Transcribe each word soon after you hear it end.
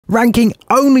Ranking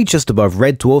only just above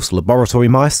Red Dwarf's laboratory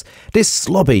mice, this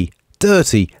slobby,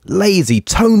 dirty, lazy,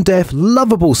 tone-deaf,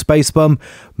 lovable space bum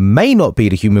may not be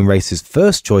the human race's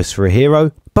first choice for a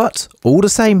hero, but all the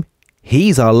same,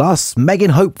 he's our last smegging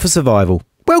hope for survival.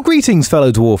 Well, greetings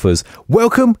fellow dwarfers,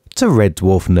 welcome to Red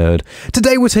Dwarf Nerd.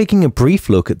 Today we're taking a brief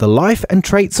look at the life and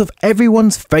traits of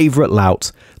everyone's favourite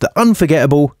lout, the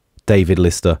unforgettable David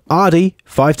Lister, RD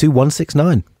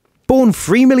 52169. Born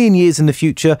 3 million years in the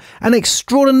future, an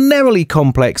extraordinarily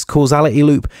complex causality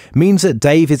loop means that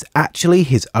Dave is actually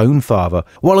his own father,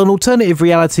 while an alternative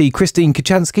reality Christine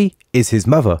Kochanski is his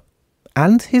mother.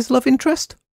 And his love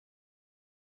interest?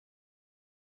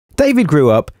 David grew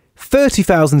up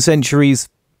 30,000 centuries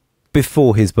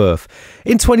before his birth,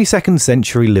 in 22nd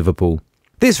century Liverpool.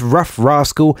 This rough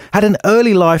rascal had an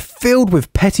early life filled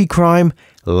with petty crime,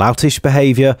 loutish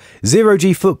behaviour,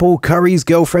 zero-G football, curries,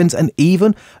 girlfriends, and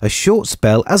even a short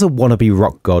spell as a wannabe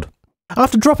rock god.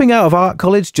 After dropping out of art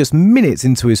college just minutes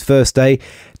into his first day,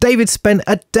 David spent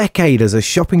a decade as a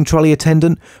shopping trolley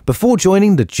attendant before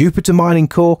joining the Jupiter Mining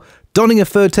Corps, donning a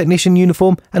third technician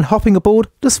uniform and hopping aboard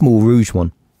the Small Rouge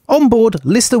one. On board,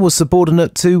 Lister was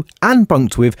subordinate to and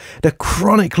bunked with the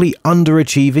chronically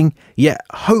underachieving, yet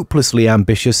hopelessly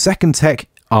ambitious second tech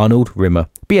Arnold Rimmer,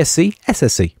 BSc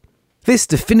SSc. This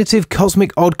definitive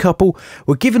cosmic odd couple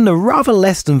were given the rather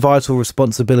less than vital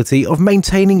responsibility of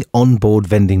maintaining onboard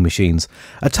vending machines,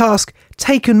 a task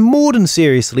taken more than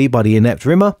seriously by the inept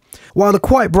Rimmer, while the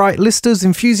quite bright Lister's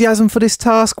enthusiasm for this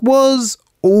task was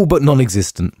all but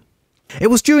non-existent. It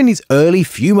was during these early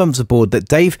few months aboard that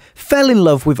Dave fell in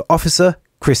love with Officer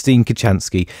Christine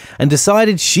Kochanski and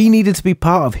decided she needed to be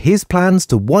part of his plans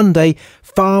to one day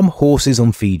farm horses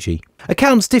on Fiji.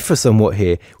 Accounts differ somewhat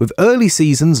here, with early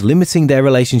seasons limiting their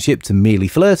relationship to merely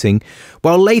flirting,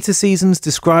 while later seasons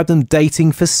describe them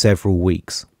dating for several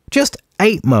weeks. Just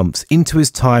 8 months into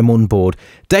his time on board,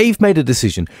 Dave made a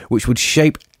decision which would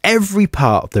shape every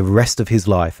part of the rest of his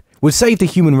life, would save the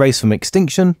human race from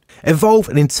extinction, evolve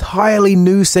an entirely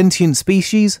new sentient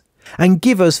species, and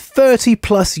give us 30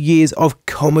 plus years of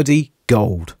comedy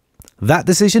gold. That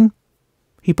decision?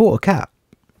 He bought a cat.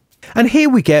 And here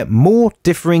we get more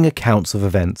differing accounts of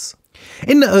events.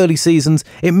 In the early seasons,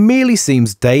 it merely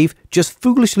seems Dave just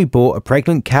foolishly bought a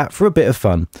pregnant cat for a bit of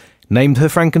fun, named her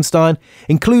Frankenstein,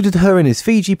 included her in his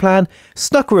Fiji plan,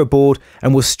 snuck her aboard,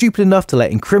 and was stupid enough to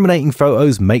let incriminating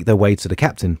photos make their way to the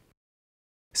captain.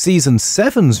 Season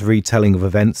 7's retelling of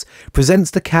events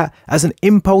presents the cat as an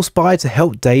impulse buy to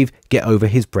help Dave get over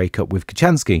his breakup with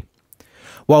Kochanski,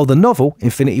 while the novel,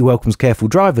 Infinity Welcomes Careful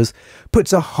Drivers,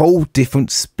 puts a whole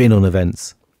different spin on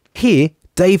events. Here,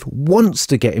 Dave wants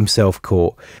to get himself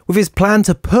caught, with his plan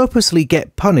to purposely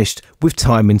get punished with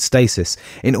time in stasis,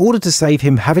 in order to save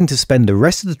him having to spend the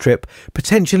rest of the trip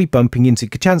potentially bumping into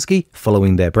Kochanski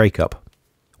following their breakup.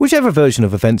 Whichever version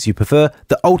of events you prefer,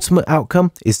 the ultimate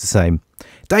outcome is the same.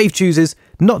 Dave chooses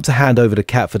not to hand over the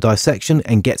cat for dissection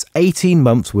and gets 18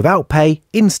 months without pay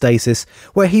in stasis,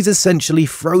 where he's essentially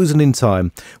frozen in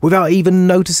time without even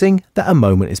noticing that a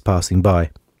moment is passing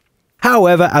by.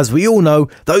 However, as we all know,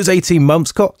 those 18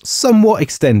 months got somewhat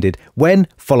extended when,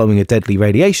 following a deadly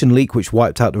radiation leak which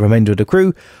wiped out the remainder of the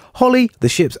crew, Holly, the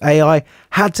ship's AI,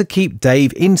 had to keep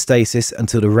Dave in stasis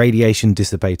until the radiation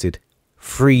dissipated.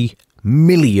 3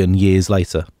 million years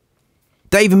later.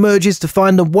 Dave emerges to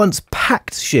find the once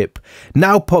packed ship,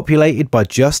 now populated by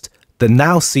just the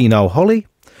now senile Holly,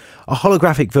 a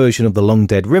holographic version of the long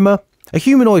dead Rimmer, a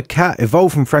humanoid cat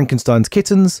evolved from Frankenstein's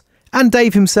kittens, and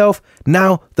Dave himself,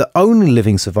 now the only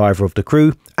living survivor of the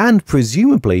crew, and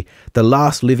presumably the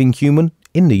last living human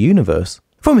in the universe.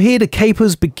 From here the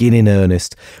capers begin in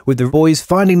earnest, with the boys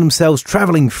finding themselves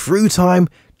travelling through time,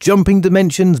 jumping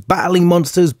dimensions, battling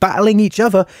monsters, battling each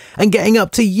other, and getting up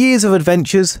to years of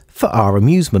adventures for our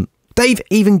amusement. Dave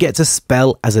even gets a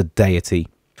spell as a deity.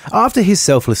 After his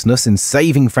selflessness in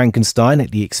saving Frankenstein at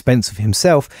the expense of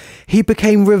himself, he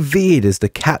became revered as the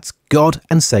cat's god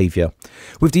and saviour,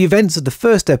 with the events of the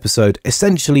first episode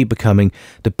essentially becoming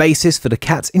the basis for the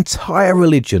cat's entire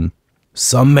religion.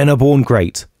 Some men are born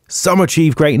great, some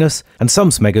achieve greatness, and some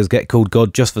smeggers get called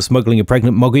god just for smuggling a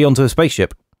pregnant moggy onto a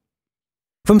spaceship.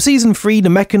 From Season 3, the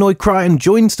mechanoid Crichton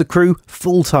joins the crew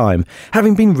full-time,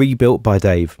 having been rebuilt by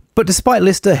Dave. But despite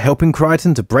Lister helping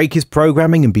Crichton to break his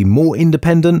programming and be more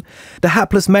independent, the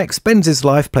hapless mech spends his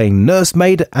life playing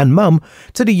nursemaid and mum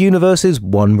to the universe's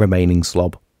one remaining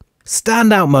slob.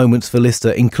 Standout moments for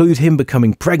Lister include him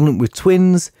becoming pregnant with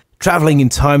twins, travelling in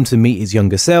time to meet his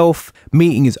younger self,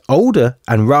 meeting his older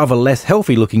and rather less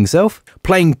healthy looking self,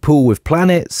 playing pool with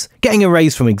planets, getting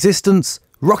erased from existence,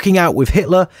 rocking out with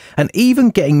Hitler, and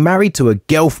even getting married to a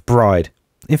Guelph bride.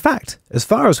 In fact, as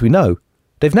far as we know,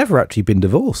 they've never actually been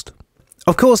divorced.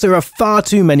 Of course, there are far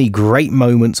too many great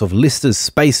moments of Lister's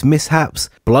space mishaps,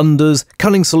 blunders,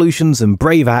 cunning solutions and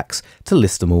brave acts to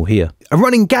list them all here. A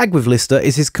running gag with Lister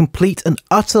is his complete and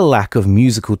utter lack of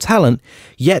musical talent,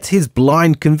 yet his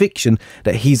blind conviction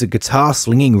that he's a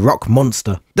guitar-slinging rock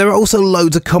monster. There are also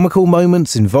loads of comical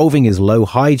moments involving his low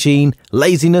hygiene,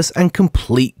 laziness and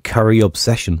complete curry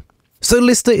obsession. So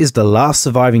Lister is the last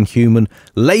surviving human,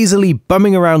 lazily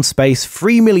bumming around space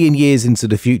 3 million years into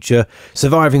the future,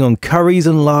 surviving on curries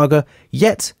and lager,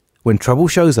 yet, when trouble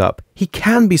shows up, he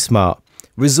can be smart,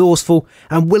 resourceful,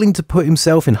 and willing to put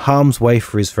himself in harm's way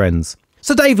for his friends.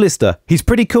 So Dave Lister, he's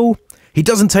pretty cool, he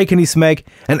doesn't take any smeg,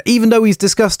 and even though he's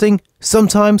disgusting,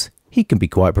 sometimes he can be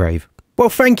quite brave. Well,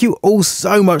 thank you all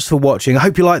so much for watching. I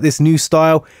hope you like this new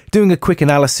style, doing a quick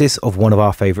analysis of one of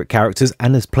our favourite characters,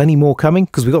 and there's plenty more coming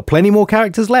because we've got plenty more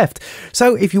characters left.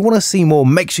 So if you want to see more,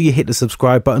 make sure you hit the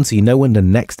subscribe button so you know when the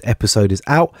next episode is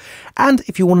out. And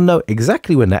if you want to know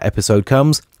exactly when that episode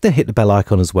comes, then hit the bell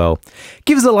icon as well.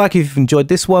 Give us a like if you've enjoyed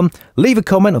this one. Leave a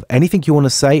comment of anything you want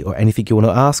to say or anything you want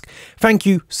to ask. Thank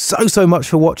you so much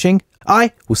for watching.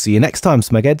 I will see you next time,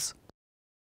 Smegheads.